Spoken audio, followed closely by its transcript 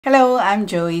Hello, I'm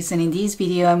Joyce, and in this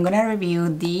video I'm gonna review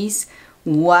this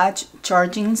watch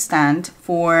charging stand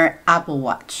for Apple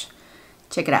Watch.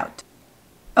 Check it out.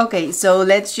 Okay, so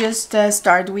let's just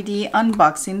start with the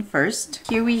unboxing first.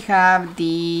 Here we have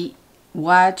the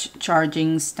watch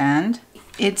charging stand.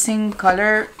 It's in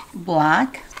color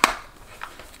black.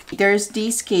 There's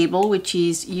this cable which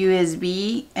is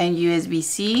USB and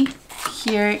USB-C.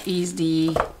 Here is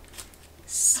the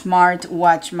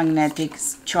smartwatch magnetic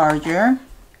charger.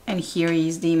 And here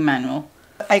is the manual.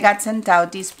 I got sent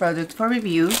out this product for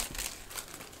review.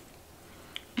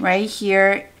 Right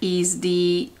here is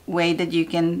the way that you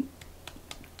can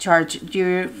charge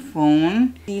your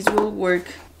phone. These will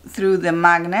work through the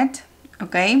magnet,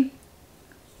 okay?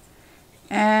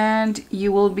 And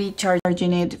you will be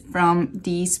charging it from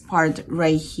this part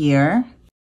right here.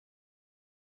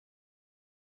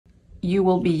 You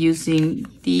will be using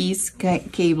this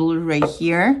cable right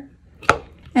here.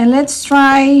 And let's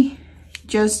try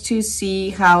just to see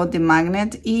how the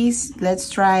magnet is. Let's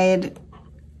try it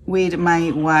with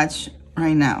my watch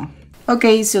right now.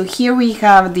 Okay, so here we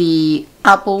have the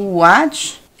Apple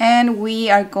Watch and we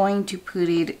are going to put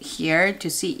it here to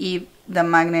see if the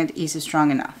magnet is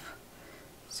strong enough.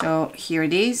 So here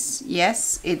it is.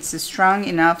 Yes, it's strong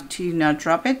enough to not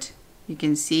drop it. You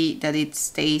can see that it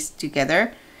stays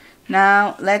together.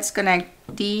 Now let's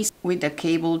connect these with the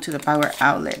cable to the power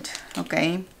outlet.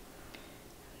 Okay,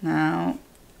 now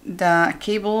the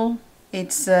cable,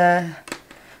 it's a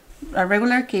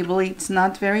regular cable, it's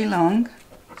not very long,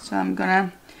 so I'm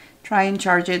gonna try and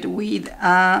charge it with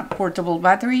a portable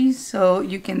battery so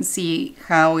you can see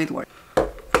how it works.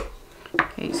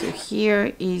 Okay, so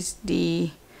here is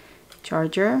the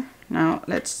charger. Now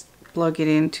let's plug it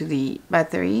into the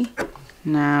battery.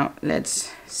 Now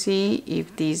let's see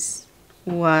if this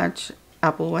watch,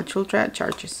 Apple Watch Ultra,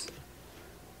 charges.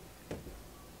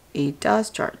 It does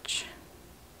charge.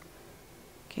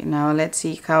 Okay, now let's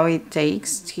see how it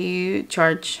takes to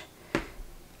charge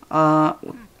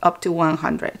up to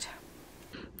 100.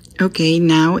 Okay,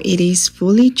 now it is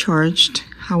fully charged.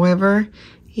 However,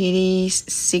 it is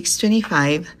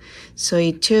 6:25, so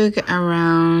it took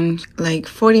around like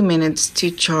 40 minutes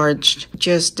to charge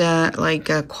just like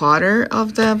a quarter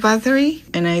of the battery,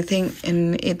 and I think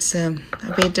it's a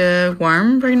bit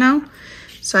warm right now,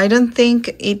 so I don't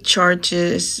think it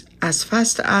charges as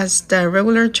fast as the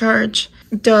regular charge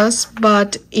does,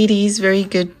 but it is very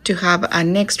good to have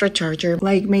an extra charger.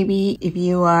 Like maybe if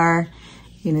you are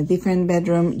in a different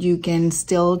bedroom, you can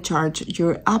still charge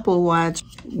your Apple Watch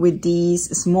with this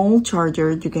small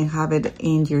charger. You can have it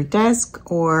in your desk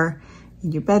or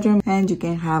in your bedroom, and you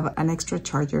can have an extra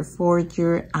charger for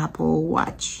your Apple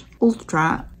Watch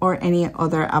Ultra or any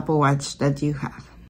other Apple Watch that you have.